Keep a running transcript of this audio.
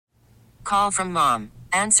Call from mom.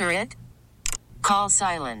 Answer it. Call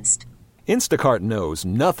silenced. Instacart knows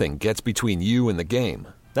nothing gets between you and the game.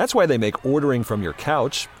 That's why they make ordering from your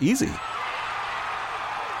couch easy.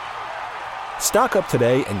 Stock up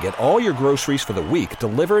today and get all your groceries for the week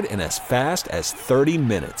delivered in as fast as 30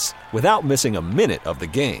 minutes without missing a minute of the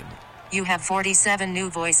game. You have 47 new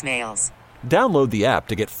voicemails. Download the app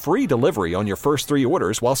to get free delivery on your first 3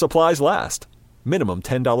 orders while supplies last. Minimum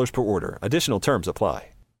 $10 per order. Additional terms apply.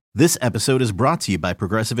 This episode is brought to you by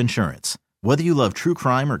Progressive Insurance. Whether you love true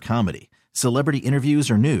crime or comedy, celebrity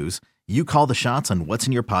interviews or news, you call the shots on what's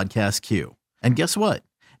in your podcast queue. And guess what?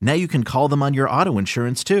 Now you can call them on your auto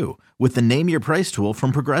insurance too with the Name Your Price tool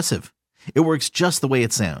from Progressive. It works just the way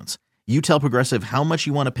it sounds. You tell Progressive how much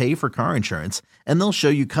you want to pay for car insurance, and they'll show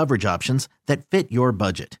you coverage options that fit your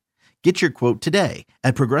budget. Get your quote today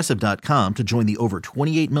at Progressive.com to join the over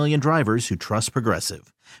 28 million drivers who trust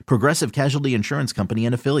Progressive. Progressive Casualty Insurance Company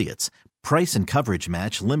and Affiliates. Price and coverage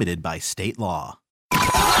match limited by state law. The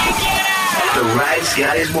Rise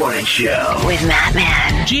Guys Morning Show with Matt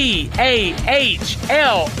Man. G-A-H-L-A-Y.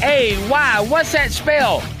 What's that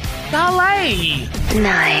spell? Golly.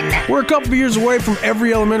 9. We're a couple of years away from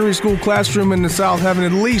every elementary school classroom in the South having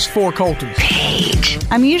at least 4 Colters. Paige.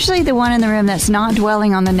 I'm usually the one in the room that's not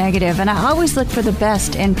dwelling on the negative, and I always look for the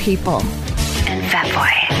best in people. And Fat Boy.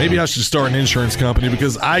 Maybe I should start an insurance company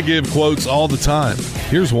because I give quotes all the time.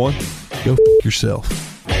 Here's one. Go yourself.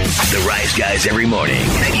 The Rise Guys every morning.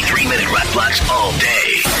 93-minute rock blocks all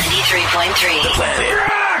day. 93.3. The Planet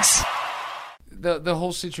Rocks. The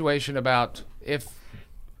whole situation about if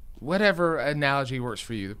whatever analogy works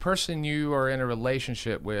for you, the person you are in a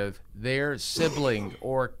relationship with, their sibling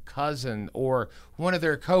or cousin or one of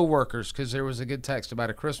their coworkers, because there was a good text about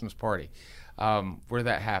a Christmas party where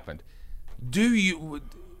that happened. Do you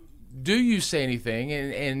say anything?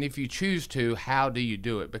 And if you choose to, how do you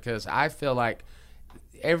do it? Because I feel like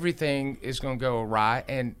everything is going to go awry,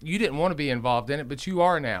 and you didn't want to be involved in it, but you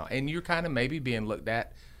are now, and you're kind of maybe being looked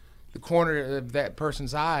at the corner of that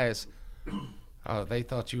person's eyes. Oh, they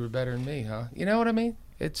thought you were better than me, huh? You know what I mean?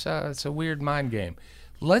 It's a weird mind game.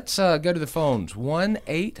 Let's go to the phones.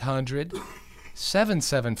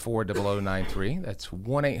 1-800-774-0093. That's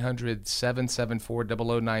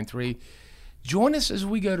 1-800-774-0093. Join us as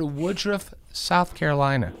we go to Woodruff, South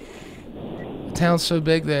Carolina. The town's so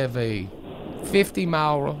big they have a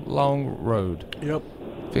 50-mile long road. Yep.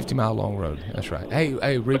 50-mile long road. That's right.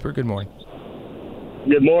 Hey, Reaper, good morning.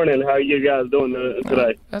 Good morning. How are you guys doing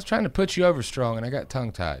today? I was trying to put you over strong, and I got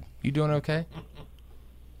tongue-tied. You doing okay?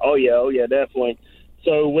 Oh yeah, definitely.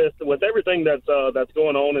 So with everything that's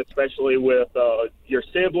going on, especially with your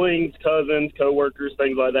siblings, cousins, coworkers,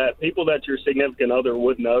 things like that, people that your significant other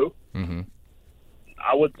would know, mm-hmm.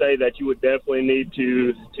 I would say that you would definitely need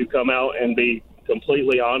to come out and be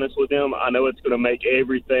completely honest with them. I know it's going to make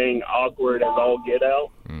everything awkward as all get out,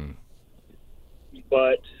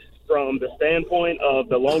 but from the standpoint of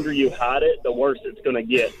the longer you hide it, the worse it's going to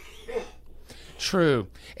get. True.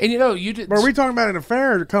 And you did. But are we talking about an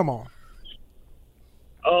affair or come on?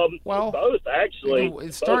 Well, both actually.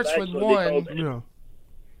 It starts with one.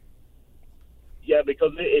 Yeah,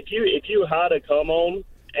 because if you hide a come on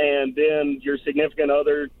and then your significant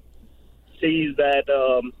other sees that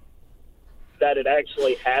that it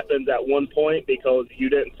actually happens at one point because you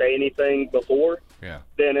didn't say anything before,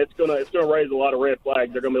 then it's gonna raise a lot of red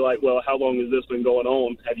flags. They're gonna be like, well, how long has this been going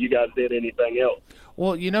on? Have you guys did anything else?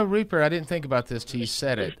 Well, Reaper, I didn't think about this till you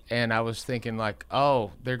said it, and I was thinking like,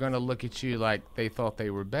 oh, they're gonna look at you like they thought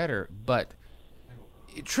they were better. But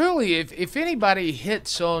truly, if anybody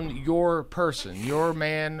hits on your person, your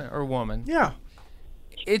man or woman,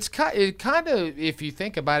 it's kind of, if you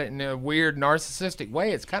think about it in a weird narcissistic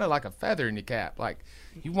way, it's kind of like a feather in your cap. Like,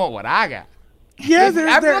 you want what I got. Yeah,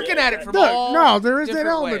 I'm looking at it from all there is that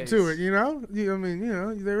element ways. to it,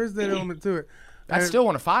 there is that element to it. I still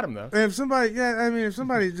want to fight him though. And if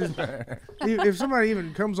somebody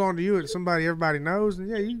even comes on to you and everybody knows,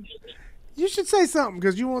 and you should say something,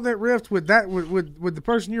 because you want that rift with the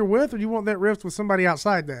person you're with, or you want that rift with somebody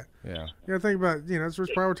outside that. Yeah. You got to think about, it's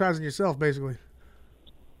just prioritizing yourself, basically.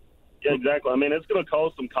 Yeah, exactly. I mean, it's going to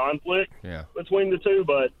cause some conflict between the two,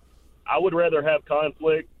 but I would rather have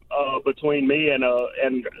conflict between me and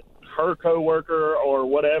her coworker or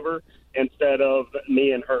whatever instead of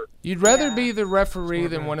me and her. You'd rather be the referee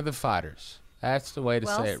than one of the fighters. That's the way to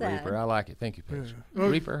Well say it, said. Reaper. I like it. Thank you, Paige. Yeah.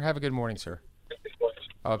 Reaper, have a good morning, sir.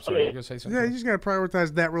 Oh, I'm sorry. You going to say something? Yeah, you just got to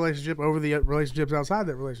prioritize that relationship over the relationships outside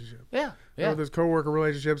that relationship. Yeah. Those coworker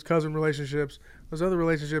relationships, cousin relationships, those other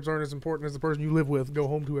relationships aren't as important as the person you live with, go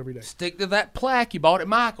home to every day. Stick to that plaque you bought at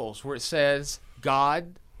Michael's where it says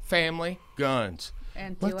God, family, guns.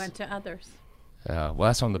 And do unto others. Well,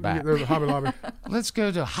 that's on the back. There's a Hobby Lobby. Let's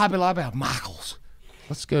go to Hobby Lobby of Michael's.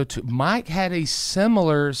 Let's go to Mike. Had a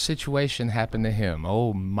similar situation happen to him.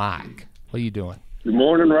 Oh, Mike, what are you doing? Good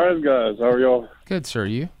morning, Rise guys. How are y'all? Good, sir.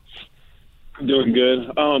 You? Doing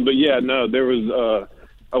good. But yeah, no, there was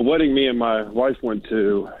a wedding me and my wife went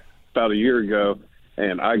to about a year ago,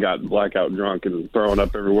 and I got blackout drunk and throwing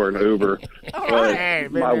up everywhere in the Uber.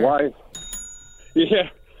 But my wife,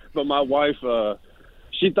 but my wife,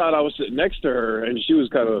 she thought I was sitting next to her, and she was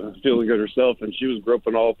kind of feeling good herself, and she was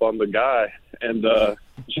groping off on the guy, and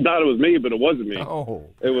she thought it was me, but it wasn't me. Oh,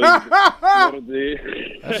 it was one of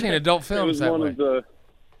the. I've seen adult films that way.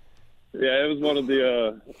 It was one of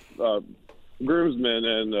the groomsmen,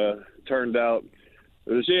 and turned out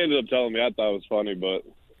she ended up telling me. I thought it was funny, but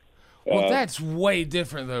well, that's way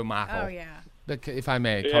different though, Michael. Oh yeah. If I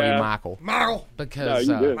may call you Michael. Michael. Because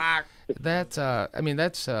Mike. that's I mean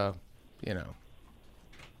that's you know.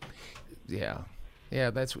 Yeah.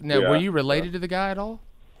 That's now. Yeah. Were you related to the guy at all?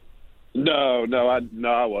 No,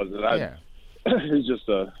 I wasn't. He's just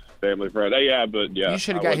a family friend. Yeah, but yeah. You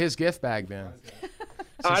should have got his gift bag then.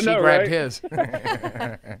 I she know, grabbed right? his.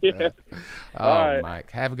 Yeah. Oh, All right.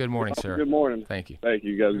 Mike, have a good morning, sir. Good morning. Thank you. Thank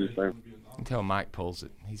you. You guys do the same. Until Mike pulls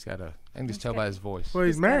it, he's got a. I can just tell by his voice. Well,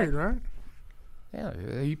 he's married, right? Yeah,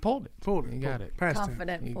 he pulled it. He got it. Past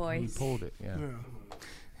Confident He voice. pulled it. Yeah.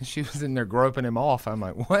 And she was in there groping him off. I'm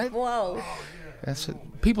like, what? Whoa. That's it.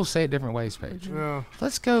 People say it different ways, Paige. Yeah.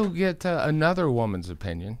 Let's go get another woman's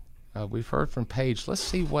opinion. We've heard from Paige. Let's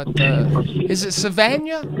see what. Is it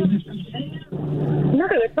Savannah? No,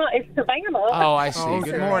 it's not. It's Savannah. Oh, I see. Oh,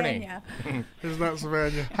 Good okay. morning. It's not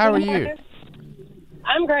Savannah. How are you?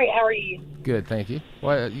 I'm great. How are you? Good, thank you.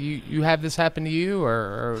 What you have this happen to you,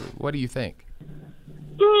 or what do you think?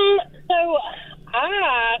 So,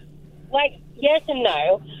 yes and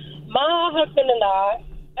no. My husband and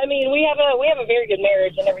I mean, we have a very good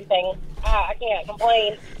marriage and everything. I can't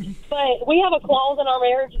complain. But we have a clause in our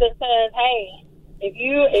marriage that says, hey,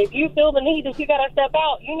 if you feel the need that you got to step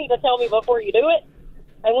out, you need to tell me before you do it,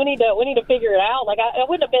 and we need to figure it out. Like I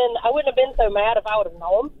wouldn't have been so mad if I would have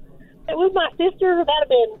known. It was my sister. That'd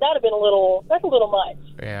have been a little much.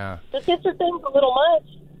 Yeah. The sister thing's a little much,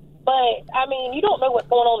 but I mean, you don't know what's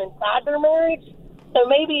going on inside their marriage, so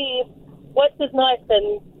maybe what's his nuts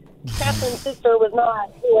and Catherine's sister was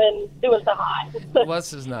not doing so hot. What's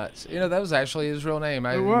his nuts? You know, that was actually his real name.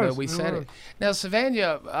 I didn't know we said it. Now,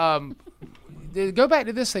 Savannah, go back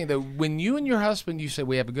to this thing though. When you and your husband, you said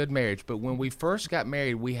we have a good marriage, but when we first got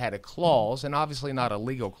married, we had a clause, and obviously not a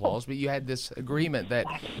legal clause, but you had this agreement that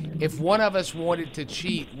if one of us wanted to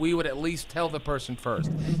cheat, we would at least tell the person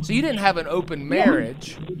first. So you didn't have an open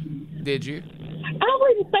marriage, did you? I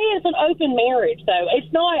wouldn't say it's an open marriage, though.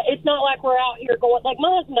 It's not like we're out here going. Like,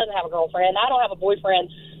 my husband doesn't have a girlfriend. I don't have a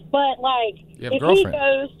boyfriend. But like, if he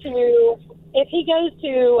goes to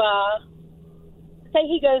say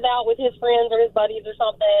he goes out with his friends or his buddies or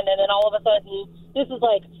something, and then all of a sudden this is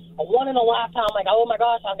like a one in a lifetime. Like, oh my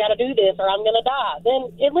gosh, I've got to do this or I'm gonna die.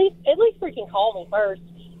 Then at least freaking call me first.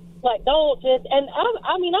 Like, don't just. And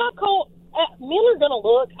I mean, I call. Men are gonna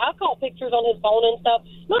look. I've caught pictures on his phone and stuff,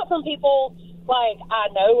 not from people like I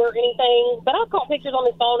know or anything, but I've caught pictures on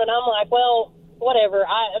his phone, and I'm like, well, whatever.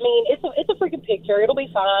 I mean, it's a freaking picture. It'll be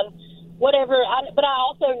fine, whatever. But I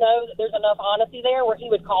also know that there's enough honesty there where he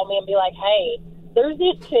would call me and be like, hey, there's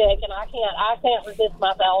this chick, and I can't resist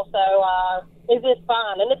myself. So is this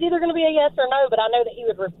fine? And it's either going to be a yes or no, but I know that he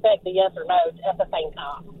would respect the yes or no at the same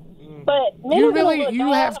time. But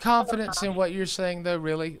you have confidence in what you're saying, though,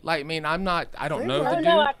 really? Like, I mean, I don't know the dude.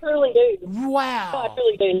 No, I truly do. Wow. No, I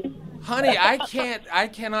truly do. Honey, I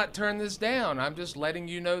cannot turn this down. I'm just letting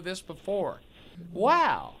you know this before.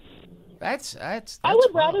 Wow. That's I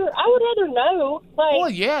would rather know. Like, well,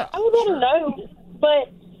 yeah. I would rather know.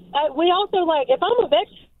 But we also, like, if I'm a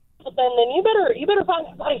vegetable, then you better find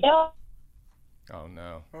somebody else. Oh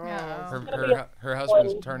no. Yeah. Her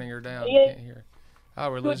husband's turning her down. Yeah. You can't hear. Oh,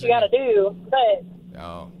 we're losing. What you got to do. But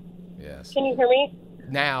oh, yes. Can you hear me?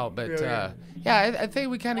 Now, but I think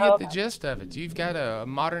we kind of get the gist of it. You've got a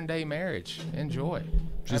modern day marriage. Enjoy.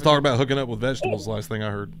 She's talking about hooking up with vegetables. Last thing I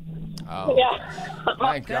heard. Oh, yeah.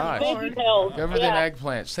 My gosh. Go for the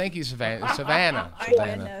eggplants. Thank you, Savannah. Savannah,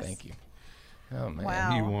 thank you. Oh man,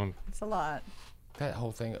 wow. He won. It's a lot. That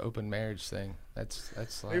whole thing, open marriage thing. That's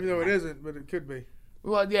like. Even though it isn't, but it could be.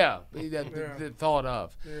 Well, yeah, the thought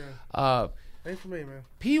of. Yeah. Ain't for me, man.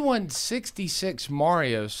 P166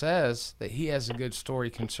 Mario says that he has a good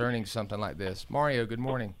story concerning something like this. Mario, good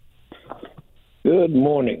morning. Good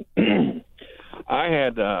morning. I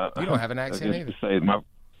had. You don't have an accent either. To say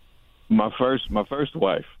my first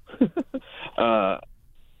wife.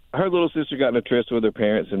 her little sister got in a tryst with her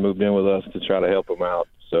parents and moved in with us to try to help them out.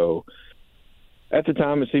 So at the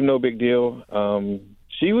time, it seemed no big deal.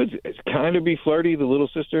 She would kind of be flirty, the little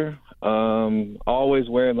sister, always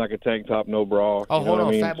wearing like a tank top, no bra. Oh, hold on.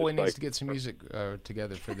 I mean? Fat Boy Just needs to get some music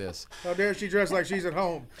together for this. How dare she dress like she's at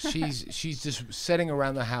home? She's just sitting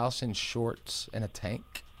around the house in shorts and a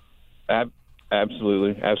tank.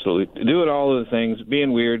 Absolutely. Doing all of the things,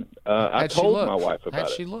 being weird. I told my wife about it.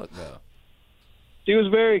 How'd she look, though? She was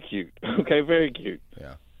very cute. Okay, very cute.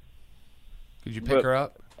 Yeah. Could you pick her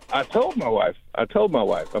up? I told my wife.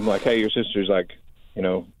 I'm like, hey, your sister's like, you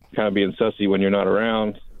know, kind of being sussy when you're not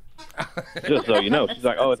around. Just so you know. She's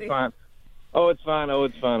like, oh, it's fine. Oh, it's fine.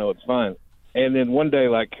 And then one day,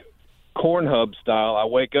 like corn hub style, I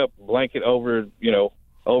wake up, blanket over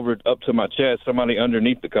up to my chest, somebody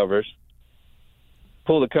underneath the covers.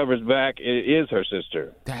 Pull the covers back. It is her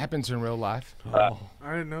sister. That happens in real life. I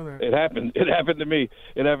didn't know that. It happened to me.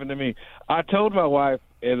 I told my wife,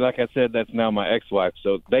 and like I said, that's now my ex-wife.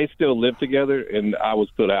 So they still live together, and I was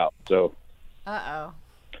put out. So.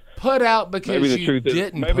 Put out because maybe the you truth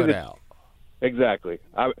didn't is, put out. Exactly.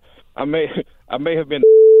 I may have been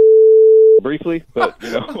briefly, but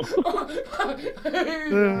you know. Oh,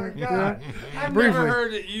 God. I've never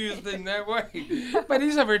heard it used in that way. But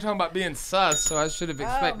he's over here talking about being sus, so I should have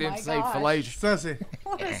expected him to say fallacious. Sussy.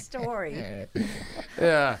 What a story.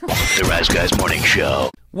 Yeah. The Rise Guys Morning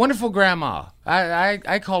Show. Wonderful Grandma.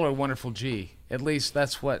 I call her Wonderful G. At least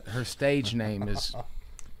that's what her stage name is.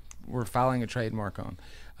 We're filing a trademark on.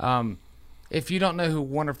 If you don't know who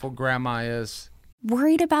Wonderful Grandma is,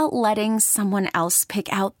 Worried about letting someone else pick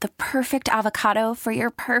out the perfect avocado for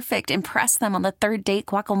your perfect impress them on the third date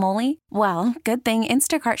guacamole? Well, good thing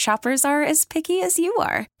Instacart shoppers are as picky as you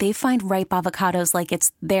are. They find ripe avocados like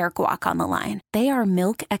it's their guac on the line. They are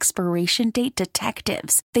milk expiration date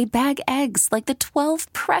detectives. They bag eggs like the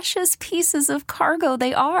 12 precious pieces of cargo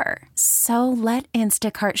they are. So let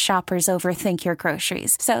Instacart shoppers overthink your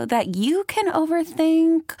groceries so that you can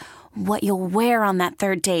overthink what you'll wear on that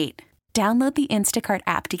third date. Download the Instacart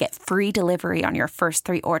app to get free delivery on your first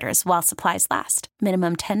 3 orders while supplies last.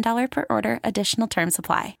 Minimum $10 per order. Additional terms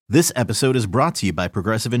apply. This episode is brought to you by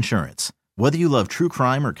Progressive Insurance. Whether you love true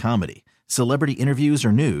crime or comedy, celebrity interviews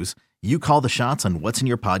or news, you call the shots on what's in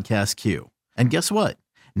your podcast queue. And guess what?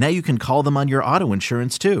 Now you can call them on your auto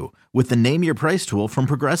insurance too with the Name Your Price tool from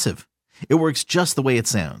Progressive. It works just the way it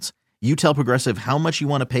sounds. You tell Progressive how much you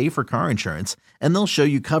want to pay for car insurance, and they'll show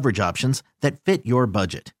you coverage options that fit your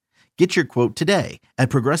budget. Get your quote today at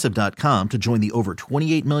Progressive.com to join the over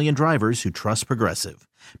 28 million drivers who trust Progressive.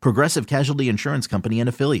 Progressive Casualty Insurance Company and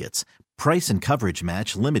Affiliates. Price and coverage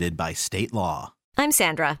match limited by state law. I'm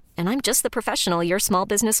Sandra, and I'm just the professional your small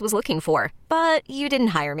business was looking for. But you didn't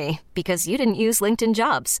hire me because you didn't use LinkedIn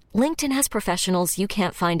Jobs. LinkedIn has professionals you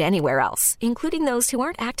can't find anywhere else, including those who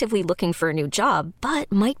aren't actively looking for a new job,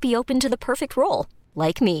 but might be open to the perfect role,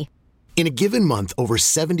 like me. In a given month, over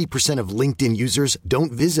 70% of LinkedIn users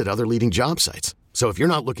don't visit other leading job sites. So if you're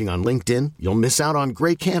not looking on LinkedIn, you'll miss out on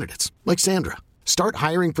great candidates like Sandra. Start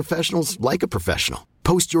hiring professionals like a professional.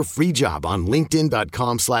 Post your free job on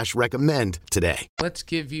linkedin.com/recommend today. Let's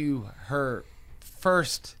give you her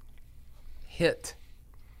first hit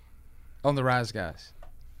on the Rise Guys.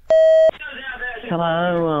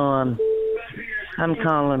 Hello, I'm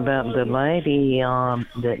calling about the lady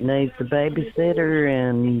that needs a babysitter,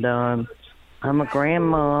 and I'm a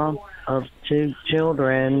grandma of 2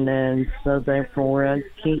 children, and so therefore I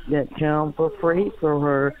keep that child for free for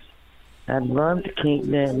her. I'd love to keep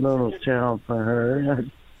that little child for her.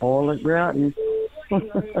 I'd spoil it rotten.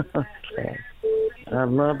 Okay. I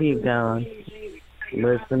love you guys.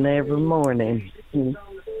 Listen every morning.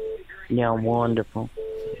 Y'all wonderful.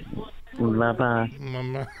 Bye-bye.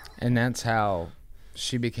 And that's how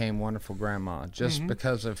she became Wonderful Grandma, just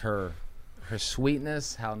because of her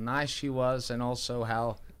sweetness, how nice she was, and also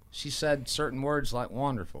how she said certain words like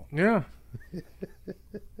wonderful. Yeah.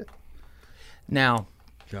 Now,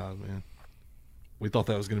 God, man, we thought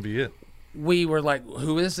that was going to be it. We were like,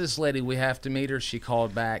 who is this lady? We have to meet her. She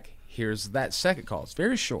called back. Here's that second call. It's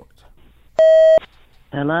very short.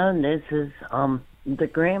 Hello, this is the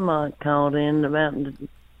grandma called in about the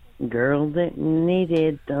girl that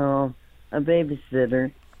needed a babysitter.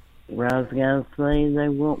 Rise Guys say they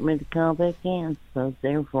want me to call back in, so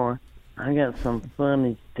therefore I got some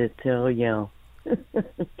funny to tell y'all.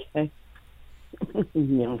 Okay.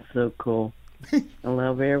 Y'all so cool. I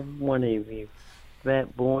love every one of you.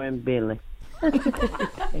 Fat Boy and Billy. Let's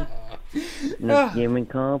give me a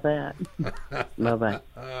call back. Bye-bye.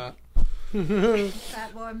 Fat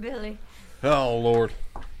Boy and Billy. Oh, Lord.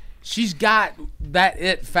 She's got that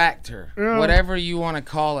it factor, whatever you want to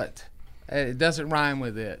call it. It doesn't rhyme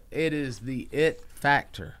with it. It is the it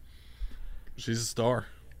factor. She's a star.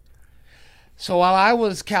 So while I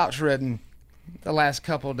was couch ridden the last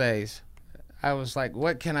couple of days, I was like,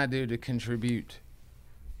 what can I do to contribute?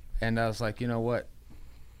 And I was like, you know what?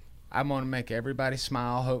 I'm going to make everybody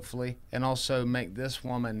smile, hopefully, and also make this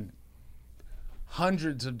woman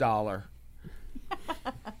hundreds of dollars.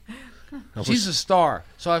 She's a star.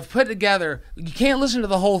 So I've put together, you can't listen to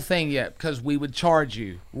the whole thing yet because we would charge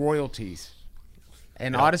you royalties.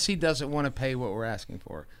 And Odyssey doesn't want to pay what we're asking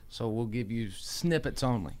for. So we'll give you snippets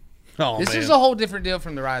only. This is a whole different deal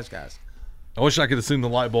from the Rise Guys. I wish I could have seen the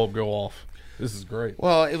light bulb go off. This is great.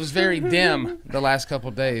 Well, it was very dim the last couple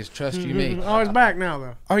of days, trust you me. Oh, it's back now,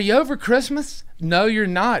 though. Are you over Christmas? No, you're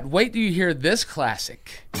not. Wait till you hear this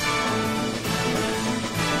classic.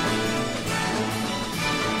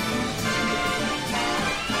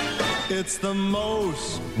 It's the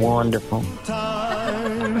most wonderful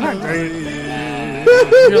time.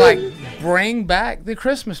 You're like, bring back the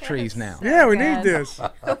Christmas trees now. Yeah, we need this.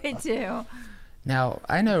 We do. Now,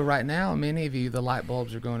 I know right now, many of you, the light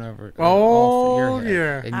bulbs are going over Oh, off your head.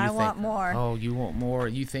 yeah. And I you want think, more. Oh, you want more.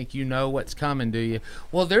 You think you know what's coming, do you?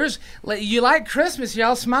 Well, you like Christmas.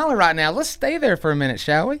 Y'all smiling right now. Let's stay there for a minute,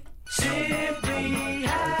 shall we? Simply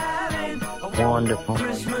having a wonderful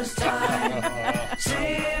Christmas time.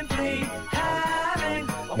 Simply having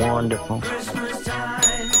a wonderful Christmas time.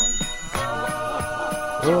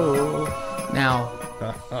 Now,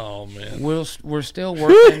 oh man, we're still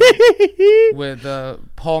working with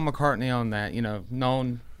Paul McCartney on that. You know,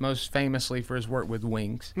 known most famously for his work with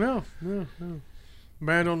Wings. No.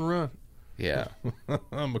 Band on the Run. Yeah,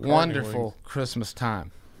 McCartney wonderful Wings. Christmas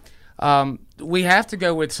time. We have to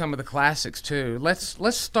go with some of the classics too.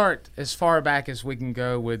 Let's start as far back as we can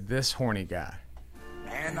go with this horny guy.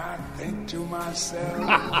 And I think to myself,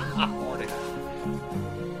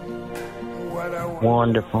 what a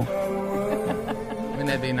wonderful. Wouldn't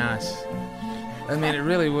that be nice? I mean, it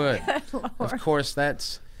really would. Of course,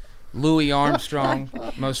 that's Louis Armstrong,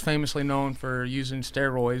 most famously known for using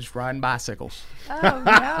steroids, riding bicycles. Oh,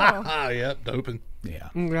 no. Yep, doping. Yeah.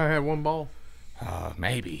 I had one ball.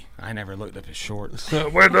 Maybe. I never looked up his shorts.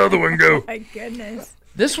 Where'd the other one go? My goodness.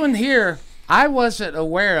 This one here, I wasn't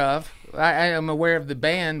aware of. I am aware of the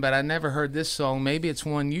band, but I never heard this song. Maybe it's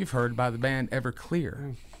one you've heard by the band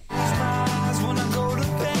Everclear. When I go to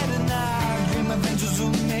bed and I dream adventures will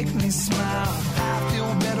make me smile. I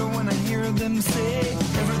feel better when I hear them say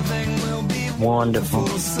everything will be wonderful.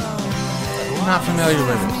 I'm not familiar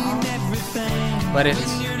with it, but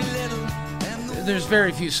there's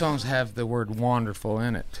very few songs that have the word wonderful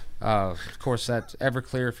in it. Of course, that's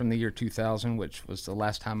Everclear from the year 2000, which was the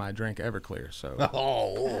last time I drank Everclear. So,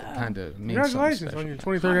 kind of means congratulations on your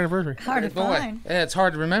 23rd anniversary. Hard to find. Yeah, it's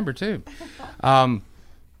hard to remember too.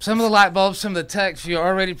 Some of the light bulbs, some of the text, you're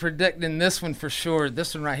already predicting this one for sure.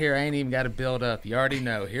 This one right here, I ain't even got to build up. You already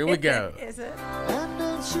know. Here we go. Is it? And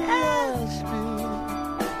then she asked me,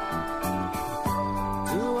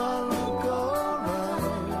 do I look alright?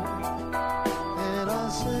 And I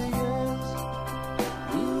say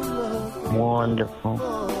yes, you look wonderful.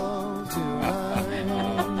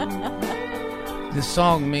 This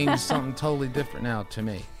song means something totally different now to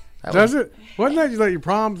me. Does it? Wasn't that like your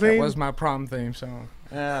prom theme? That was my prom theme song.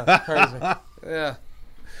 Yeah, crazy. Yeah.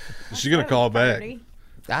 Is she gonna call back?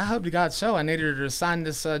 I hope to God so. I needed her to sign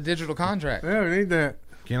this digital contract. Yeah, we need that.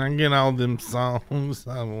 Can I get all them songs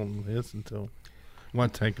I want to listen to? I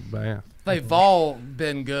want to take a bath. They've all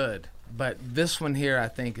been good, but this one here I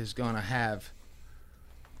think is going to have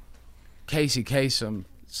Casey Kasem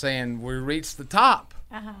saying we reached the top.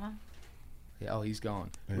 Uh-huh. Yeah, oh, he's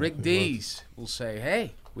gone. Yeah, Rick Dees will say,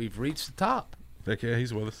 hey, we've reached the top. Heck yeah,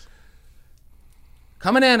 he's with us.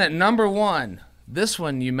 Coming in at number one, this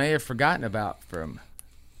one you may have forgotten about from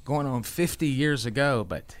going on 50 years ago,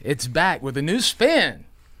 but it's back with a new spin.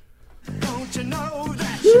 Don't you know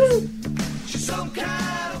that she's some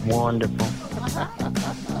kind of wonderful.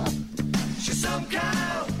 She's some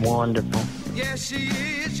kind of wonderful. Yeah, she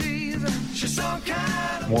is. She's some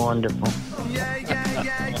kind of wonderful. Yeah.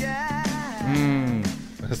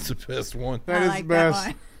 That's the best one. That is the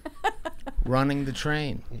best. Running the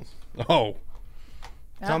Train. Oh.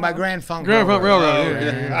 Talking about Grand Funk Railroad.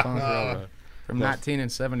 Grand Funk Railroad. From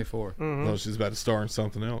 1974. Mm-hmm. No, she's about to star in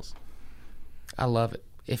something else. I love it.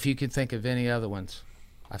 If you could think of any other ones,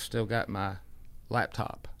 I've still got my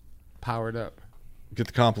laptop powered up. Get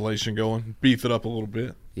the compilation going. Beef it up a little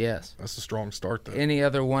bit. Yes. That's a strong start, though. Any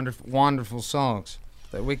other wonderful songs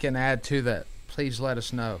that we can add to that, please let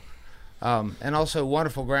us know. And also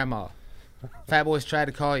Wonderful Grandma. Fat Boys tried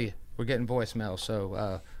to call you. We're getting voicemail,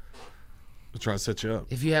 so We'll try to set you up.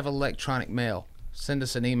 if you have electronic mail, send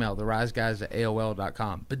us an email,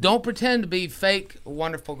 theriseguys@AOL.com. But don't pretend to be fake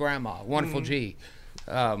wonderful grandma, wonderful G,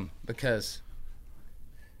 because...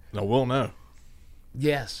 No, we'll know.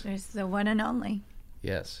 Yes. There's the one and only.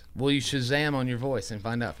 Yes. Will you Shazam on your voice and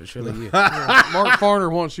find out if it's really you? Mark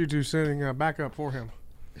Farner wants you to sending backup for him.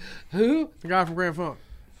 Who? The guy from Grand Funk.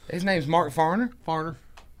 His name's Mark Farner? Farner.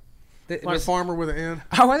 Like farmer with an N.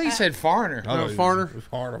 Oh, I think you said Farner. No, Farner.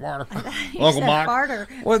 Farner. Uncle Mike. Farter.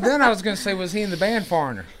 Well, then I was going to say, was he in the band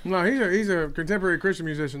Farner? No, he's a contemporary Christian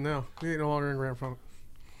musician now. He ain't no longer in Grand Funk.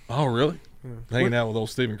 Oh, really? Hanging out with old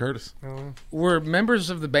Stephen Curtis. Were members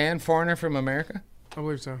of the band Farner from America? I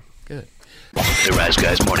believe so. Good. The Rise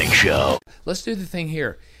Guys Morning Show. Let's do the thing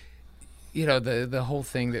here. You know, the whole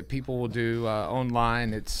thing that people will do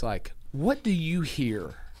online, it's like, what do you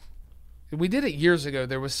hear? We did it years ago.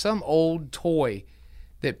 There was some old toy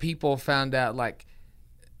that people found out, like,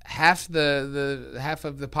 half of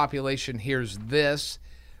the population hears this,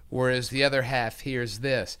 whereas the other half hears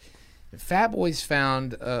this. Fat Boys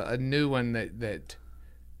found a new one that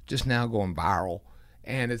just now going viral,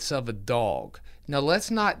 and it's of a dog. Now, let's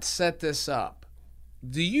not set this up.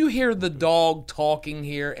 Do you hear the dog talking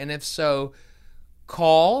here? And if so,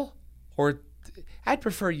 call, or I'd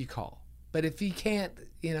prefer you call. But if you can't,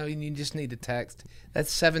 you know, you just need to text.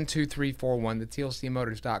 That's 72341, the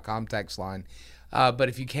TLCmotors.com text line. But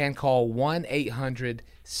if you can, call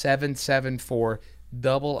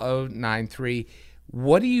 1-800-774-0093.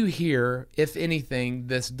 What do you hear, if anything,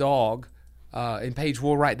 this dog, and Paige,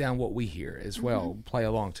 we'll write down what we hear as well, play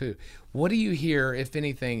along too. What do you hear, if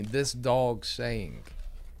anything, this dog saying?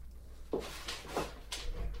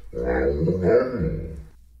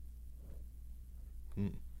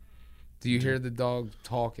 Do you hear the dog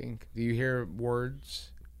talking? Do you hear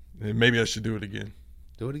words? Maybe I should do it again.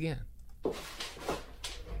 Do it again.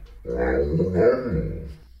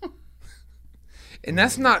 And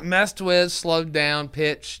that's not messed with, slowed down,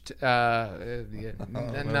 pitched,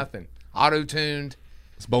 nothing. Auto-tuned.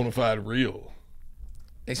 It's bona fide real.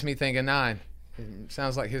 Makes me think of 9. It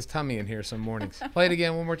sounds like his tummy in here some mornings. Play it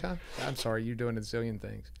again one more time. I'm sorry, you're doing a zillion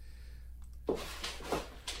things.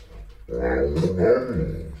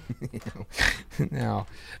 Now,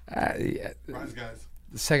 Rise Guys.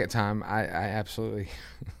 The second time, I absolutely...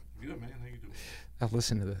 Good, man. How you doing? I've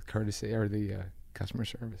listened to the courtesy or the customer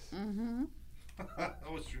service. Mm-hmm.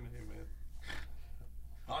 What's your name, man?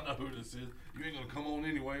 I know who this is. You ain't gonna come on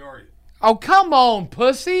anyway, are you? Oh, come on,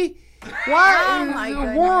 pussy. Why Oh, my in the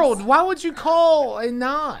goodness. world? Why would you call and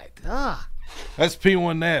not? That's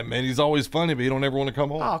P1 Nat, man. He's always funny, but he don't ever want to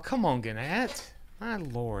come on. Oh, come on, Gannett. My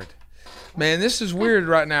Lord. Man, this is weird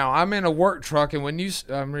right now. I'm in a work truck, and when you...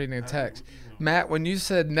 I'm reading a text. Matt, when you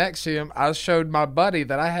said Nexium, I showed my buddy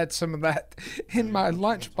that I had some of that in my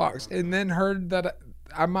lunchbox, and then heard that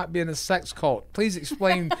I might be in a sex cult. Please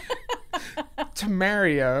explain to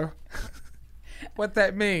Mario what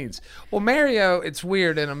that means. Well, Mario, it's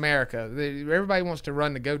weird in America. Everybody wants to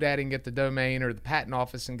run to GoDaddy and get the domain, or the patent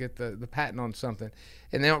office and get the patent on something,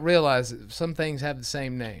 and they don't realize that some things have the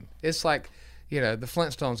same name. It's like, you know, the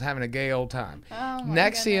Flintstones having a gay old time. Oh, my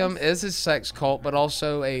Nexium goodness. is a sex cult, but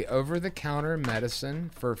also a over-the-counter medicine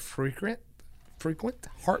for frequent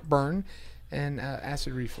heartburn and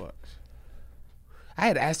acid reflux. I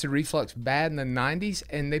had acid reflux bad in the 90s,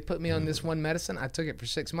 and they put me on this one medicine. I took it for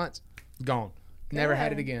 6 months. Gone. Never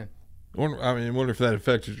had it again. I wonder if that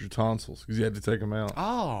affected your tonsils because you had to take them out.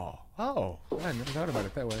 Oh. I never thought about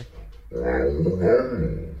it that way.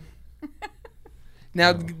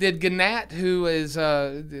 Now, did Gannett, who is,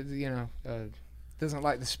 doesn't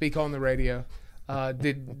like to speak on the radio,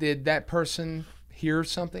 did that person hear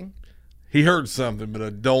something? He heard something, but I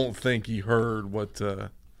don't think he heard what,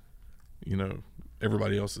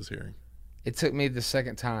 everybody else is hearing. It took me the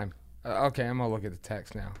second time. Okay, I'm gonna look at the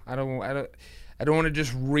text now. I don't want to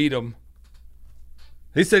just read them.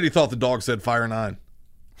 He said he thought the dog said Fire 9.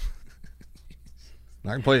 I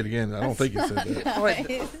can play it again. I don't think he said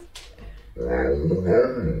that. Nice.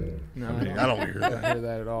 No, I don't hear that. I don't hear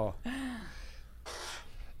that at all.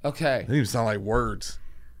 Okay. It even sound like words.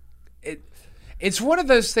 It's one of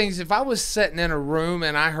those things. If I was sitting in a room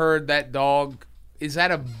and I heard that dog, is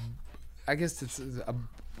that I guess it's a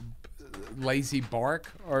lazy bark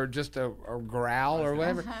or just a growl or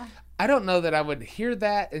whatever. I don't know that I would hear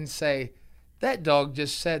that and say, that dog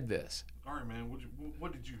just said this. All right, man.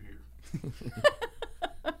 What did you hear?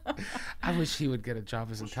 I wish he would get a job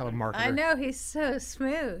as a telemarketer. I know, he's so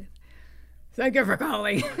smooth. Thank you for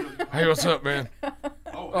calling. Hey, what's up, man? Hang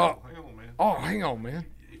on, man. Oh, hang on, man.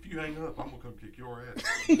 If you hang up, I'm gonna come kick your ass.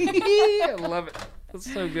 I love it.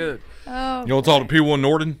 That's so good. Oh, You want to talk to P1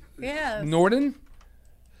 Norton? yes. Norton?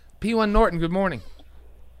 P1 Norton, good morning.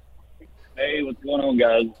 Hey, what's going on,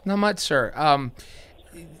 guys? Not much, sir.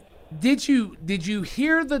 Did you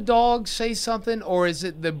hear the dog say something, or is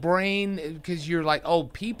it the brain? Because you're like, oh,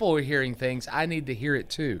 people are hearing things. I need to hear it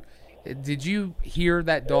too. Did you hear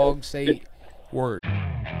that dog say word?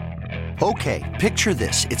 Okay, picture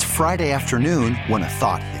this. It's Friday afternoon when a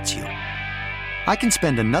thought hits you. I can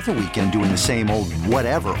spend another weekend doing the same old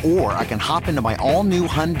whatever, or I can hop into my all-new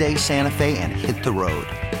Hyundai Santa Fe and hit the road.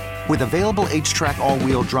 With available H-Track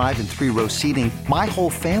all-wheel drive and 3-row seating, my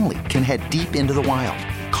whole family can head deep into the wild.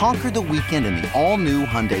 Conquer the weekend in the all-new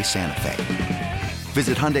Hyundai Santa Fe.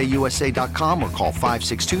 Visit HyundaiUSA.com or call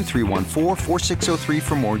 562-314-4603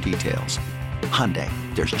 for more details. Hyundai,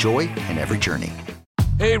 there's joy in every journey.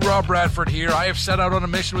 Hey, Rob Bradford here. I have set out on a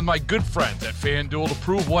mission with my good friends at FanDuel to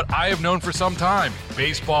prove what I have known for some time.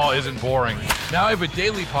 Baseball isn't boring. Now I have a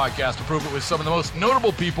daily podcast to prove it with some of the most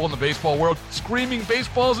notable people in the baseball world, screaming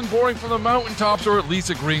baseball isn't boring from the mountaintops, or at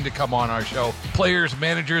least agreeing to come on our show. Players,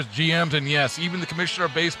 managers, GMs, and yes, even the commissioner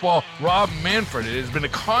of baseball, Rob Manfred. It has been a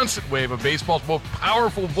constant wave of baseball's most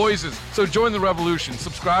powerful voices. So join the revolution.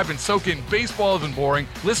 Subscribe and soak in Baseball Isn't Boring.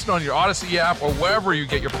 Listen on your Odyssey app or wherever you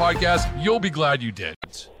get your podcasts. You'll be glad you did.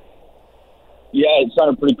 Yeah, it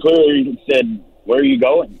sounded pretty clear. It said, "Where are you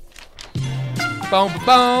going?" Boom,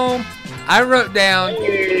 boom. I wrote down,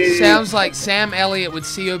 sounds like Sam Elliott with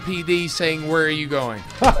COPD saying, "Where are you going?"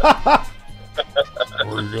 Where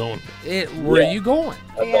are you going? Where are you going?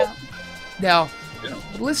 Yeah. Now,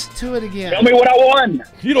 listen to it again. Tell me what I won.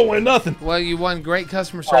 You don't win nothing. Well, you won great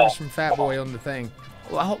customer service from Fat Boy on the thing.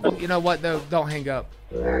 Well, I hope, you know what, though? Don't hang up.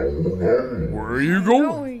 Where are you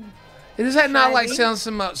going? Does that not like sound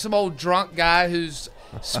some old drunk guy who's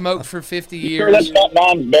smoked for 50 years? Sure, that's not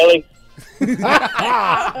Mom's belly.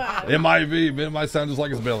 It might be, but it might sound just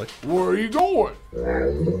like his belly. Where are you going?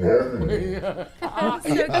 That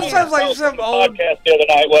sounds like some old podcast the other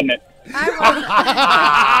night, wasn't it?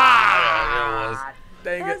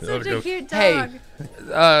 Dang it. That's such a cute dog. Hey,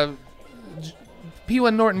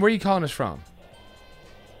 P1 Norton, where are you calling us from?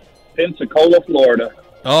 Pensacola, Florida.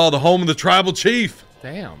 Oh, the home of the tribal chief.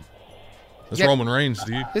 Damn. That's Yeah. Roman Reigns,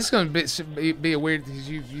 dude. This is going to be a weird, because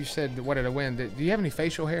you said, what did I win? Do you have any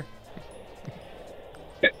facial hair?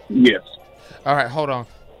 Yes. All right, hold on.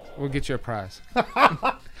 We'll get you a prize.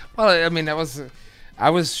 Well, I mean, I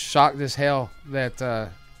was shocked as hell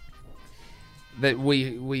that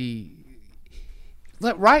we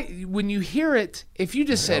right when you hear it, if you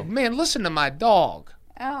just said, "Man, listen to my dog."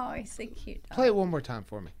 Oh, he's so cute. Play it one more time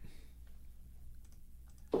for me.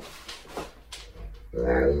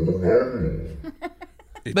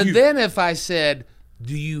 But then if I said,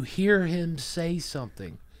 "Do you hear him say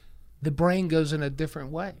something?" the brain goes in a different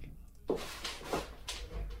way.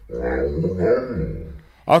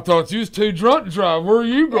 I thought you was too drunk to drive. Where are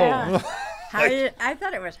you going? Yeah. I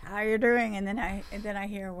thought it was how you're doing, and then I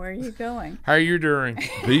hear where are you going. How are you doing?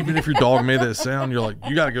 But even if your dog made that sound, you're like,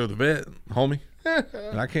 you got to go to the vet, homie.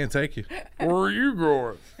 And I can't take you. Where are you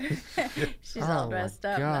going? She's all dressed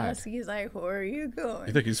up. And the husky's like, where are you going?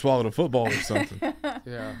 You think he swallowed a football or something?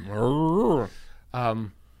 Yeah.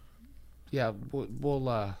 Yeah,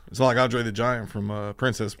 we'll it's like Andre the Giant from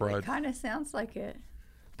Princess Bride. It kind of sounds like it.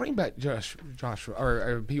 Bring back Josh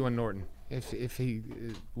or P1 Norton if he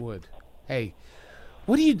would. Hey,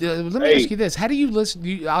 what do you do? Let me ask you this: how do you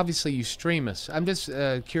listen? Obviously, you stream us. I'm just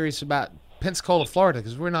curious about Pensacola, Florida,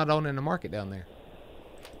 because we're not owning the market down there.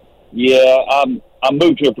 Yeah, I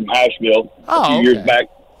moved here from Asheville a few years back.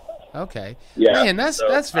 Okay. Yeah, man, that's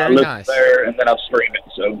I very live nice. there, and then I stream it.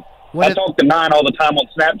 So I talk to Nine all the time on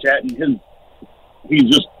Snapchat, and he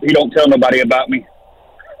don't tell nobody about me.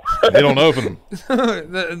 They don't open them.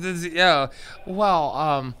 Yeah.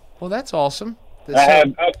 Well, that's awesome.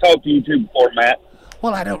 I've talked to you too before, Matt.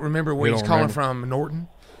 Well, I don't remember where he's calling from, Norton.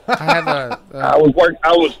 I have I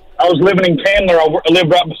was living in Candler. I lived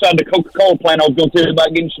right beside the Coca-Cola plant. I was going to tell you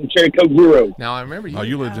about getting some cherry Coke Zero. Now I remember you. Oh,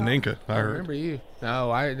 you lived in Inca. I heard. Remember you. No,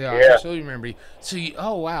 I absolutely remember you. So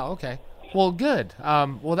oh wow, okay. Well, good.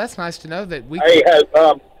 Well, that's nice to know that we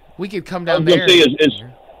could come down there.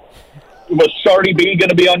 Was Shardy B going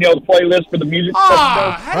to be on y'all's playlist for the music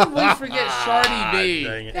festival? How did we forget Shardy B?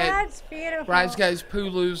 Dang it. That's beautiful. Rise Guys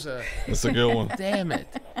Palooza. That's a good one. Damn it.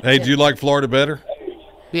 Hey, do you like Florida better?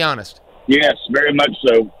 Be honest. Yes, very much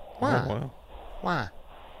so. Why? Oh, wow. Why?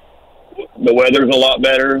 The weather's a lot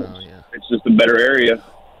better. Oh, yeah. It's just a better area.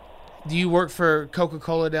 Do you work for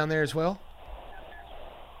Coca-Cola down there as well?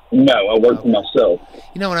 No, I work for myself.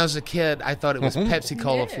 You know, when I was a kid, I thought it was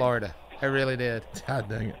Pepsi-Cola, Florida. I really did. God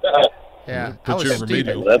dang it. Yeah, Put I was you in stupid.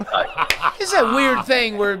 remedial. It's that weird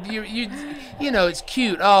thing where you know, it's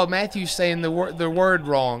cute. Oh, Matthew's saying the word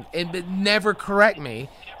wrong, but never correct me,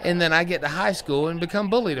 and then I get to high school and become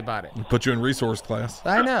bullied about it. Put you in resource class.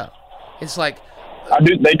 I know. It's like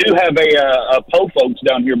They do have a Poe folks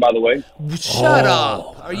down here, by the way. Shut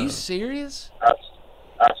up. Are you serious?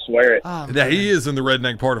 I swear it. Oh, Yeah, he is in the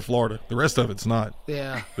redneck part of Florida. The rest of it's not.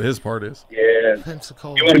 Yeah. But his part is. Yeah.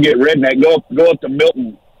 Pensacola. You want to get redneck? Go up to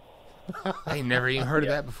Milton. I ain't never even heard of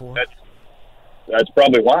that before. That's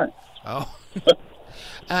probably why. Oh.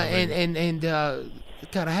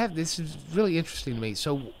 God, this is really interesting to me.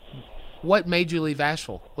 So, what made you leave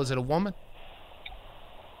Asheville? Was it a woman?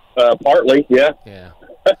 Partly, yeah. Yeah.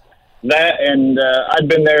 That and I'd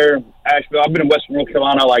been there, Asheville. I've been in Western North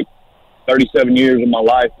Carolina like 37 years of my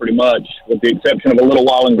life, pretty much, with the exception of a little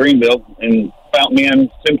while in Greenville and Fountain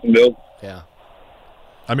Inn, Simpsonville. Yeah.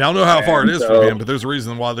 I mean, I don't know how far it is so, from him, but there's a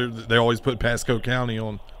reason why they always put Pasco County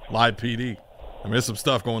on live PD. I mean, there's some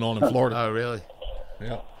stuff going on in Florida. Oh, really?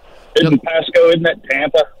 Yeah. Isn't Pasco, isn't that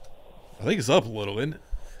Tampa? I think it's up a little, isn't it?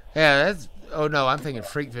 Yeah, that's. Oh no, I'm thinking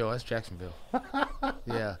Freakville. That's Jacksonville.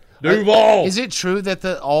 Yeah. Duval. Is it true that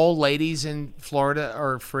all ladies in Florida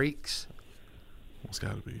are freaks? It's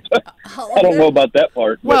got to be. I don't know about that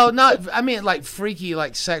part. Well, not. I mean, like freaky,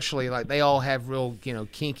 like sexually, like they all have real,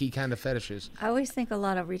 kinky kind of fetishes. I always think a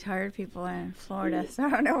lot of retired people in Florida, so I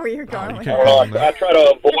don't know where you're going with I that. try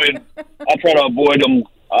to avoid them.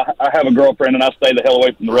 I have a girlfriend, and I stay the hell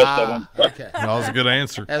away from the rest of them. Okay. That was a good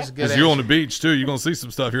answer. That's a good Because you're on the beach, too. You're going to see some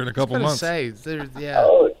stuff here in a couple months. Yeah.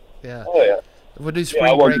 Oh, yeah. Oh, yeah. We'll do Yeah, spring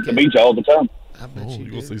I work break. at the beach all the time. I bet you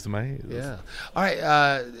You'll do. see some ass. Yeah. All right,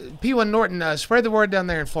 P1 Norton, spread the word down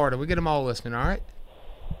there in Florida. We get them all listening, all right?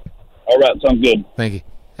 All right, sounds good. Thank you.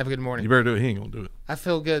 Have a good morning. You better do it. He ain't going to do it. I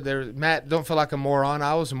feel good there. Matt, don't feel like a moron.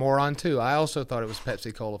 I was a moron, too. I also thought it was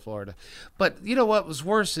Pepsi Cola, Florida. But you know what was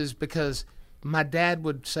worse is because my dad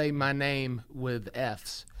would say my name with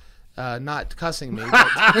F's. Not cussing me, but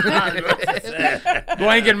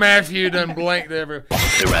blanking Matthew done blanked everywhere.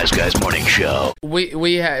 The Rise Guys Morning Show.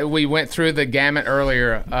 We went through the gamut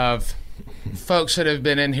earlier of folks that have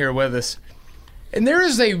been in here with us, and there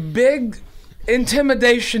is a big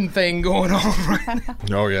intimidation thing going on right now.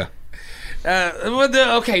 Oh, yeah.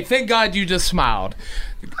 Okay, thank God you just smiled.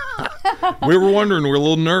 We were wondering. We're a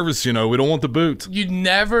little nervous, We don't want the boot. You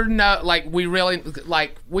never know. Like,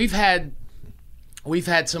 we've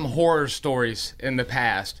had some horror stories in the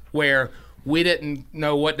past where we didn't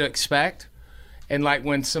know what to expect. And like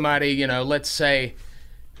when somebody, let's say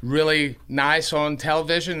really nice on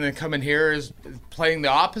television and then come in here is playing the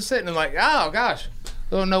opposite and like, oh gosh,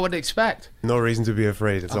 don't know what to expect. No reason to be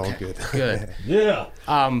afraid. It's all good. Good. Yeah.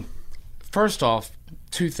 First off,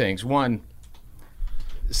 two things. One,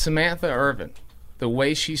 Samantha Irvin, the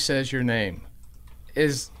way she says your name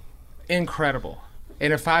is incredible.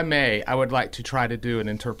 And if I may, I would like to try to do an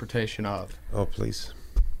interpretation of. Oh, please.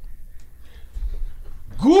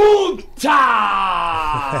 Gunther!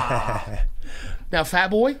 Now, Fat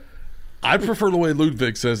Boy? I prefer the way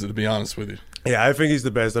Ludwig says it, to be honest with you. Yeah, I think he's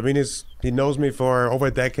the best. I mean, he knows me for over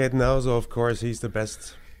a decade now, so of course he's the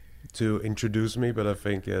best to introduce me. But I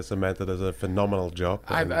think Samantha does a phenomenal job.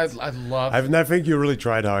 I love. I think you really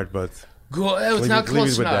tried hard, but. It's not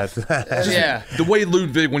close enough. Yeah. The way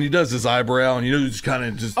Ludwig, when he does his eyebrow and just kind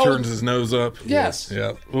of just turns his nose up. Yes.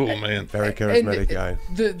 Yeah. Oh, man. Very charismatic guy.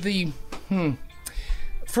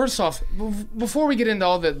 First off, before we get into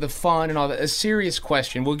all the fun and all that, a serious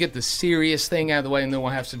question. We'll get the serious thing out of the way and then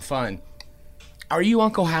we'll have some fun. Are you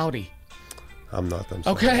Uncle Howdy? I'm not. I'm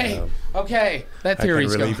sorry. Okay. Okay. That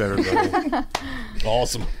theory's going. I can relieve everybody.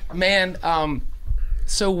 Awesome. Man,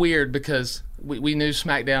 so weird because we knew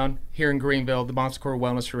SmackDown here in Greenville, the Bon Secours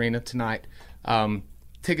Wellness Arena tonight.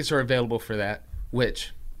 Tickets are available for that,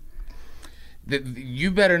 which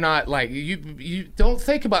you better not, you don't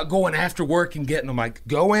think about going after work and getting them. Like,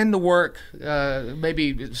 go into work,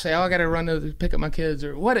 maybe say, I got to run to pick up my kids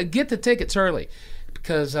or what. Get the tickets early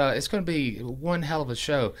because it's going to be one hell of a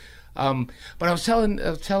show. But I was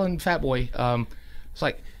telling Fat Boy, it's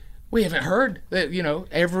like, we haven't heard that,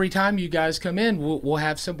 every time you guys come in, we'll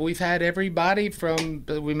have some. We've had everybody from,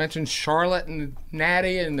 we mentioned Charlotte and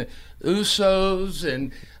Natty and the Usos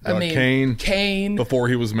and, Kane. Before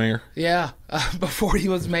he was mayor. Yeah, before he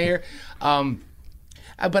was mayor.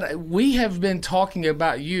 But we have been talking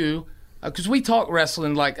about you, because we talk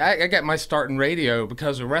wrestling. Like, I got my start in radio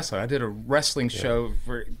because of wrestling. I did a wrestling show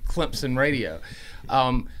for Clemson Radio.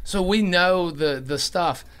 So we know the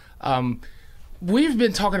stuff. We've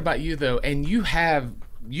been talking about you though, and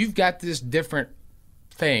you've got this different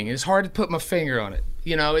thing. It's hard to put my finger on it.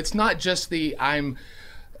 You know, it's not just the I'm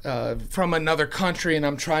from another country and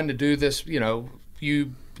I'm trying to do this, you know,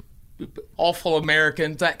 you awful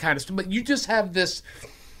Americans, that kind of stuff. But you just have this,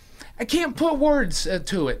 I can't put words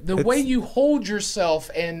to it. The way you hold yourself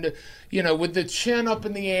and, you know, with the chin up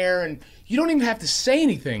in the air, and you don't even have to say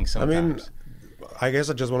anything sometimes. I mean, I guess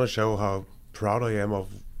I just want to show how proud I am of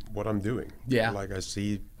what I'm doing. Yeah. Like, I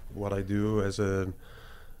see what I do as a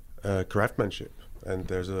craftsmanship, and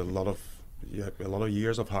there's a lot of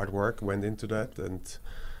years of hard work went into that, and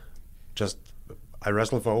just I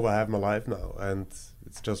wrestle for over half my life now, and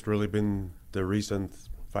it's just really been the recent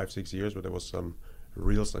 5-6 years where there was some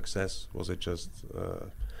real success. Was it just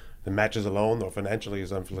the matches alone, or financially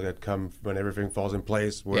something like that come when everything falls in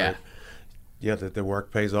place where that the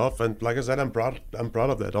work pays off? And like I said, I'm proud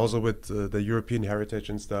of that. Also with the European heritage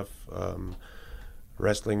and stuff,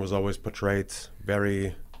 wrestling was always portrayed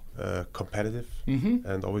very competitive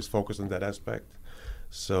and always focused on that aspect.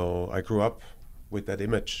 So I grew up with that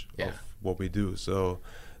image of what we do. So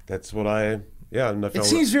that's what and I felt it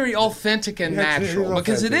seems very authentic and natural,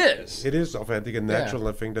 because it is. It is authentic and natural.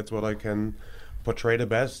 I think that's what I can portray the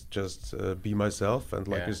best, just be myself. And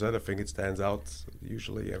like you said, I think it stands out.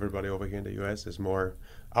 Usually everybody over here in the US is more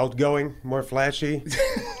outgoing, more flashy.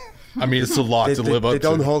 I mean, it's a lot to live up to. They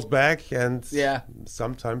don't hold back, and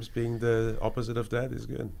sometimes being the opposite of that is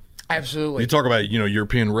good. Absolutely. You talk about, you know,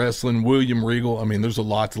 European wrestling, William Regal. I mean, there's a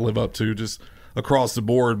lot to live up to just across the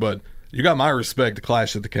board, but you got my respect to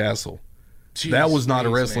Clash at the Castle. Jeez, that was not a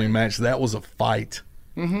wrestling match. That was a fight.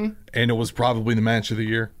 And it was probably the match of the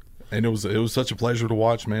year. And it was such a pleasure to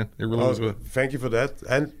watch, man. It really was good. Thank you for that.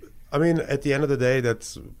 And, I mean, at the end of the day,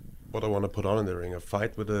 that's what I want to put on in the ring, a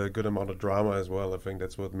fight with a good amount of drama as well. I think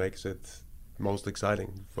that's what makes it most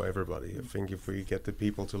exciting for everybody. I think if we get the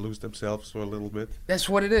people to lose themselves for a little bit. That's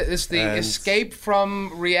what it is. It's the escape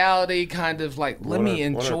from reality, kind of like, let me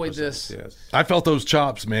enjoy this. Yes. I felt those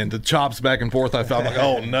chops, man. The chops back and forth, I felt like,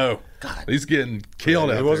 oh, no. God. He's getting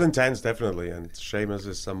killed out there. It was intense, definitely. And Sheamus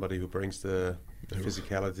is somebody who brings the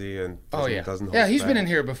physicality and doesn't hold he's back. been in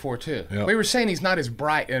here before too. Yep. We were saying he's not as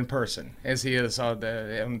bright in person as he is on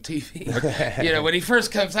TV. You know, when he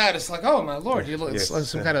first comes out, it's like, oh my Lord, you look like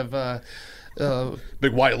some kind of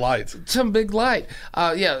big white lights. Some big light.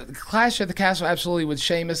 Clash at the Castle, absolutely, with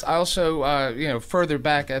Sheamus. I also, further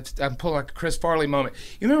back, I'm pulling like a Chris Farley moment.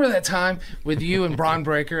 You remember that time with you and Braun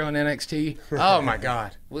Breaker on NXT? Oh my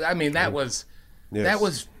God! I mean, that was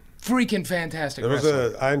freaking fantastic.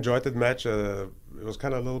 I enjoyed that match. It was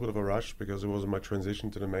kind of a little bit of a rush because it was my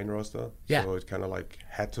transition to the main roster. Yeah. So it kind of like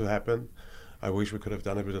had to happen. I wish we could have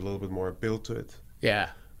done it with a little bit more build to it. Yeah.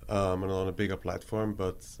 And on a bigger platform,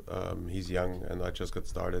 but he's young, and I just got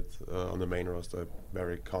started on the main roster.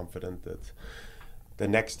 Very confident that the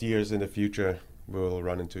next years in the future we'll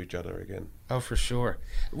run into each other again. Oh, for sure.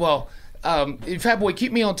 Well, Fat Boy,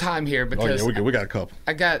 keep me on time here because we got a couple.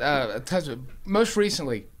 I got tons of, most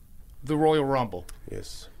recently, the Royal Rumble.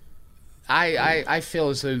 Yes. I feel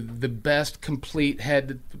as though the best complete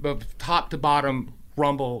top to bottom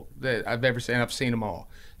Rumble that I've ever seen. I've seen them all.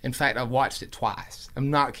 In fact, I've watched it twice. I'm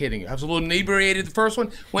not kidding you. I was a little inebriated the first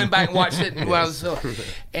one, went back and watched it.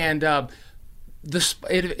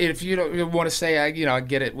 If you don't want to say, I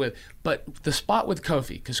get it but the spot with Kofi,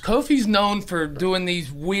 because Kofi's known for doing these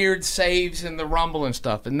weird saves in the Rumble and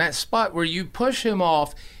stuff, and that spot where you push him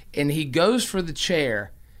off and he goes for the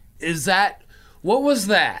chair, what was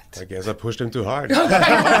that? I guess I pushed him too hard.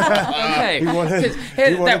 Okay.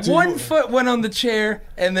 That one foot went on the chair,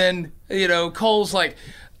 and then, Cole's like,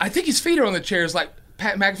 I think his feet are on the chair. It's like,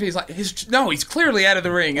 Pat McAfee's like, he's clearly out of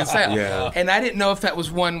the ring. And I didn't know if that was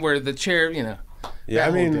one where the chair, Yeah, I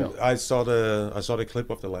mean, I saw the clip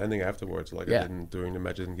of the landing afterwards. Like, during the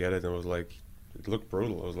match, I didn't get it, and it was like, it looked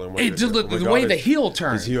brutal. I was like, it did look the way the heel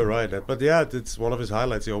turned. His heel, right? But yeah, it's one of his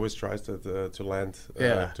highlights. He always tries to land,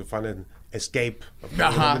 to find an escape of being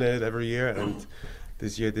eliminated every year, and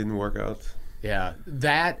this year it didn't work out. Yeah,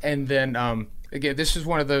 that, and then again, this is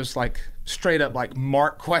one of those like straight up like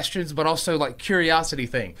Mark questions, but also like curiosity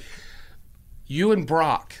thing. You and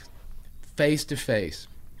Brock face to face,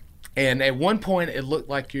 and at one point it looked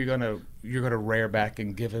like you're gonna rear back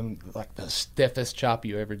and give him like the stiffest chop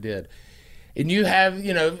you ever did. And you have,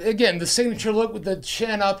 again, the signature look with the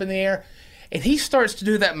chin up in the air. And he starts to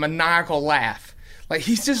do that maniacal laugh. Like,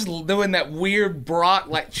 he's just doing that weird Brock,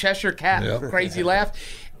 like Cheshire Cat crazy laugh.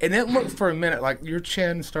 And it looked for a minute like your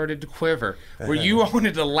chin started to quiver, where you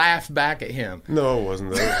wanted to laugh back at him. No, it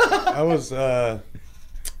wasn't that.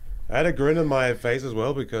 I had a grin on my face as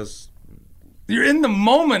well because... You're in the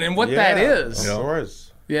moment and what that is. Of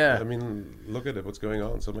course. Yeah. I mean, look at it. What's going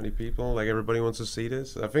on? So many people. Like, everybody wants to see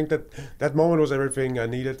this. I think that moment was everything I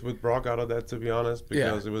needed with Brock out of that, to be honest,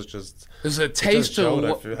 because it was just... It was a taste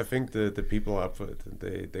of... I think the people are up for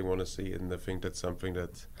it. They want to see it, and I think that's something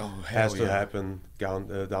that has to happen down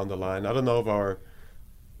the line. I don't know if our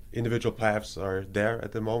individual paths are there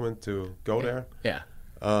at the moment to go there. Yeah.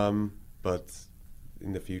 But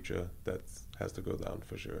in the future, that has to go down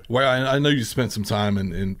for sure. Well, I know you spent some time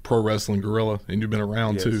in Pro Wrestling Guerrilla, and you've been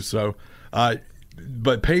around too. So,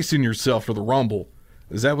 but pacing yourself for the Rumble,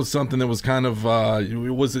 was something that was kind of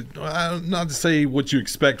was it not to say what you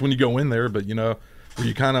expect when you go in there, but were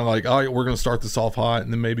you kind of like, all right, we're going to start this off hot,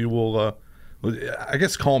 and then maybe we'll I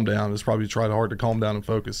guess calm down. It's probably tried hard to calm down and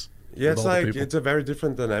focus. Yeah, it's a very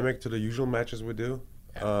different dynamic to the usual matches we do,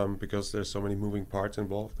 because there's so many moving parts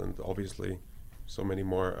involved, and obviously so many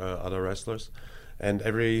more other wrestlers, and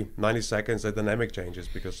every 90 seconds the dynamic changes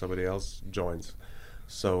because somebody else joins.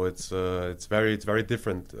 So it's very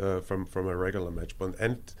different from a regular match.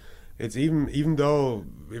 And it's even though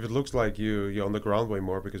if it looks like you're on the ground way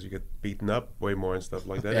more because you get beaten up way more and stuff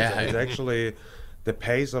like that, it's actually the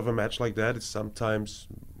pace of a match like that is sometimes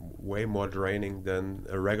way more draining than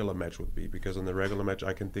a regular match would be, because in a regular match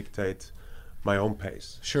I can dictate my own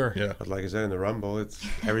pace. Sure. Yeah. But like I said, in the Rumble, it's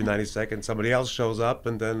every 90 seconds somebody else shows up,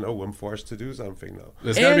 and then I'm forced to do something now.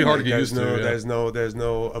 It's gotta be hard to get used to. There's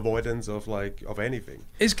no avoidance of anything.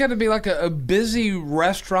 It's got to be like a busy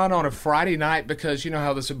restaurant on a Friday night, because you know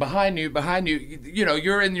how this is behind you.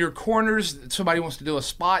 You're in your corners. Somebody wants to do a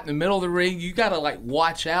spot in the middle of the ring. You got to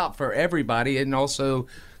watch out for everybody, and also,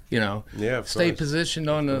 stay positioned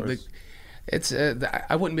on the. It's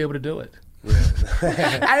I wouldn't be able to do it.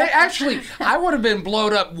 I would have been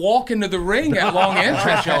blowed up walking to the ring at long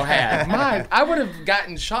entrance y'all had. I would have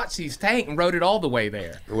gotten Shotzi's tank and rode it all the way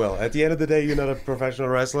there. Well, at the end of the day, you're not a professional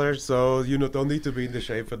wrestler, so you don't need to be in the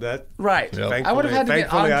shape for that. Right. Yep. I would have had to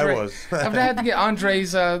get Andre. I was. I would have had to get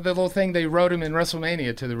Andre's the little thing they rode him in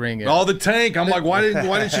WrestleMania to the ring. Oh, the tank! I'm like, why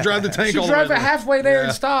didn't she drive the tank? She all the drove way it halfway there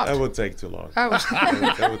and stopped. That would take too long.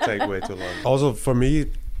 That would take way too long. Also, for me,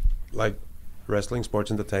 wrestling, sports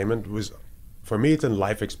entertainment was. For me, it's a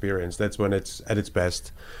life experience. That's when it's at its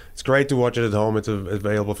best. It's great to watch it at home. It's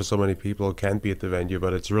available for so many people who can't be at the venue,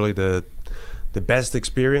 but it's really the best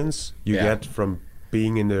experience you get from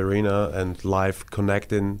being in the arena and live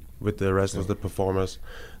connecting with the wrestlers, the performers.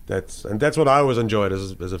 That's what I always enjoyed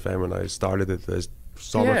as a fan when I started it. I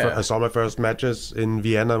saw my first matches in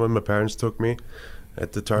Vienna when my parents took me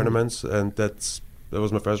at the tournaments, and that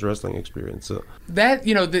was my first wrestling experience. So. That,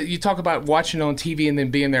 you talk about watching on TV and then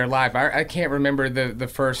being there live. I can't remember the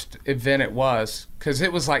first event it was, because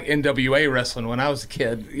it was like NWA wrestling when I was a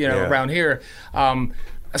kid, around here.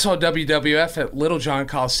 I saw WWF at Little John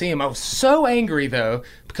Coliseum. I was so angry, though,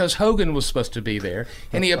 because Hogan was supposed to be there,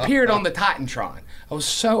 and he appeared on the Titantron. I was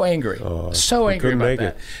so angry. So angry about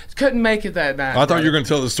that. Couldn't make it that night. I thought you were going to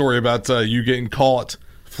tell the story about you getting caught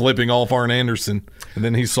flipping off Arn Anderson, and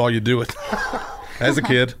then he saw you do it. As a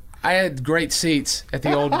kid. I had great seats at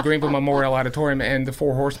the old Greenville Memorial Auditorium, and the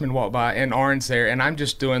Four Horsemen walked by, and Arn's there, and I'm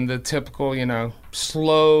just doing the typical,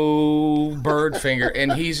 slow bird finger,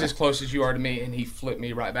 and he's as close as you are to me, and he flipped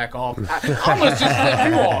me right back off. I almost just flipped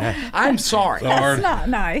you off. I'm sorry. That's not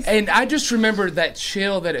nice. And I just remember that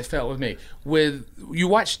chill that it felt with me. You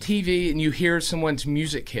watch TV and you hear someone's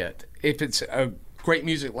music hit. If it's a great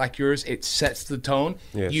music like yours, it sets the tone.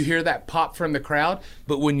 Yes. You hear that pop from the crowd,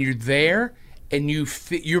 but when you're there and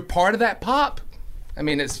you're part of that pop, I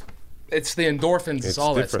mean, it's the endorphins, it's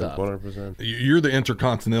all that stuff. 100%. You're the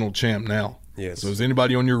Intercontinental champ now. Yes. So is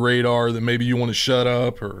anybody on your radar that maybe you want to shut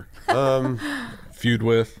up or feud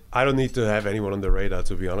with? I don't need to have anyone on the radar,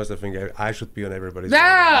 to be honest. I think I should be on everybody's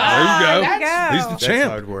radar. There you go. He's the champ. That's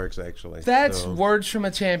how it works, actually. That's words from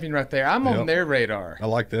a champion right there. I'm on their radar. I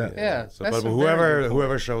like that. Yeah. So, but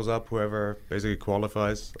whoever shows up, whoever basically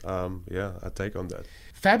qualifies, I take on that.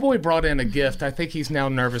 Fat Boy brought in a gift. I think he's now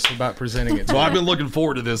nervous about presenting it. So I've been looking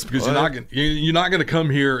forward to this because you're not going to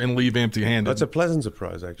come here and leave empty-handed. That's a pleasant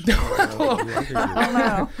surprise, actually. Oh,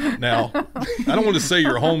 no. Now, I don't want to say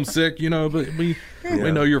you're homesick, but we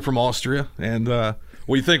know you're from Austria, and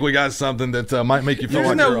we think we got something that might make you feel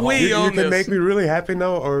like you're at home. You can make me really happy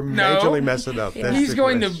now or majorly mess it up. That's he's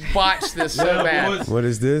going to botch this so bad. What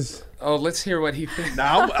is this? Oh, let's hear what he thinks.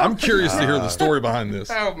 Now, I'm curious to hear the story behind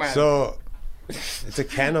this. Oh, man. So... it's a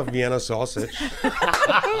can of Vienna sausage,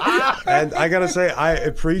 and I gotta say I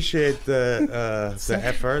appreciate the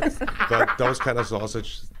effort, but those kind of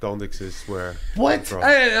sausage don't exist where What? I'm from.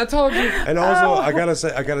 Hey, I told you. And also, I gotta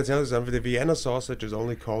tell you something. The Vienna sausage is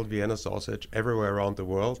only called Vienna sausage everywhere around the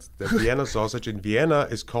world. The Vienna sausage in Vienna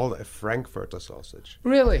is called a Frankfurter sausage.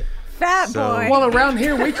 Really? Fat boy. Well, around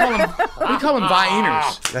here we call them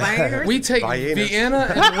Wieners. We take Vienna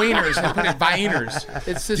and Wieners and put it Wieners.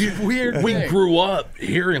 It's this weird thing. We grew up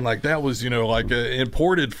hearing like that was,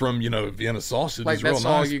 imported from, Vienna sausage. Like is real that's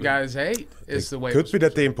nice, all you guys ate is the way. Could be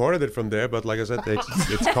that they imported it from there, but like I said,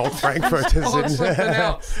 it's called Frankfurters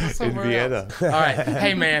in Vienna. All right.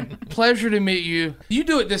 Hey, man. Pleasure to meet you. You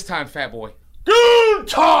do it this time, Fat Boy.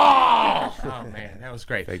 GUNTHER! Oh, man. That was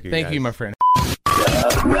great. Thank you, my friend.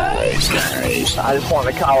 I just want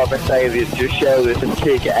to call up and say that your show is some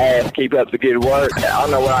kick ass. Keep up the good work. I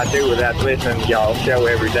don't know what I'd do without listening to y'all's show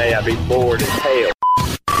every day. I'd be bored as hell.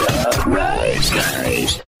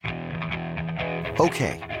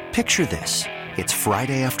 Okay, picture this. It's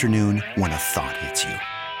Friday afternoon when a thought hits you.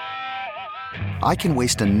 I can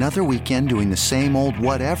waste another weekend doing the same old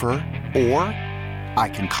whatever, or I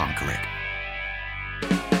can conquer it.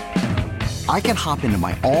 I can hop into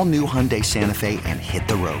my all-new Hyundai Santa Fe and hit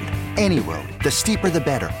the road. Any road. The steeper, the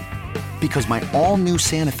better. Because my all-new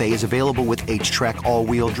Santa Fe is available with H-Track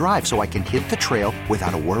all-wheel drive, so I can hit the trail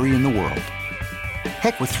without a worry in the world.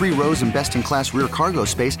 Heck, with 3 rows and best-in-class rear cargo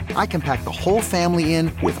space, I can pack the whole family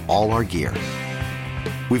in with all our gear.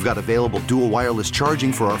 We've got available dual wireless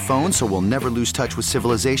charging for our phones, so we'll never lose touch with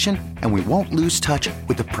civilization, and we won't lose touch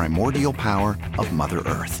with the primordial power of Mother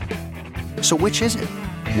Earth. So which is it?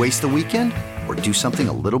 Waste the weekend or do something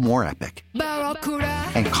a little more epic?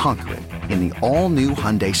 And conquer it in the all-new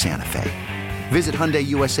Hyundai Santa Fe. Visit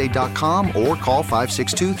HyundaiUSA.com or call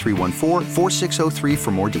 562-314-4603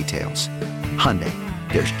 for more details. Hyundai,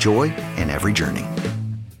 there's joy in every journey.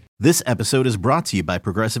 This episode is brought to you by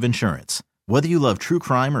Progressive Insurance. Whether you love true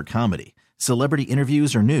crime or comedy, celebrity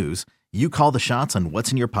interviews or news, you call the shots on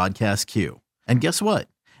what's in your podcast queue. And guess what?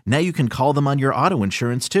 Now you can call them on your auto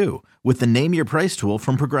insurance too with the Name Your Price tool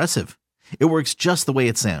from Progressive. It works just the way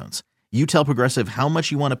it sounds. You tell Progressive how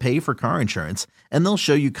much you want to pay for car insurance, and they'll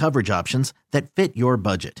show you coverage options that fit your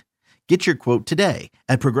budget. Get your quote today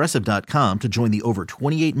at Progressive.com to join the over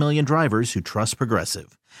 28 million drivers who trust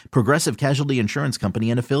Progressive. Progressive Casualty Insurance Company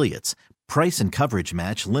and Affiliates. Price and coverage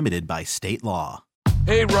match limited by state law.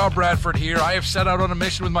 Hey, Rob Bradford here. I have set out on a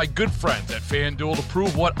mission with my good friends at FanDuel to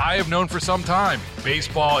prove what I have known for some time.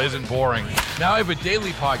 Baseball isn't boring. Now I have a daily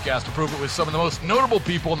podcast to prove it with some of the most notable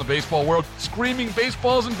people in the baseball world, screaming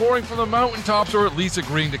baseball isn't boring from the mountaintops, or at least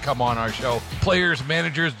agreeing to come on our show. Players,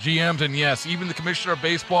 managers, GMs, and yes, even the commissioner of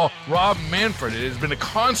baseball, Rob Manfred. It has been a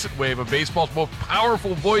constant wave of baseball's most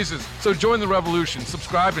powerful voices. So join the revolution.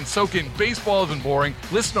 Subscribe and soak in Baseball Isn't Boring.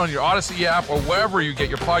 Listen on your Odyssey app or wherever you get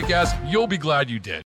your podcasts. You'll be glad you did.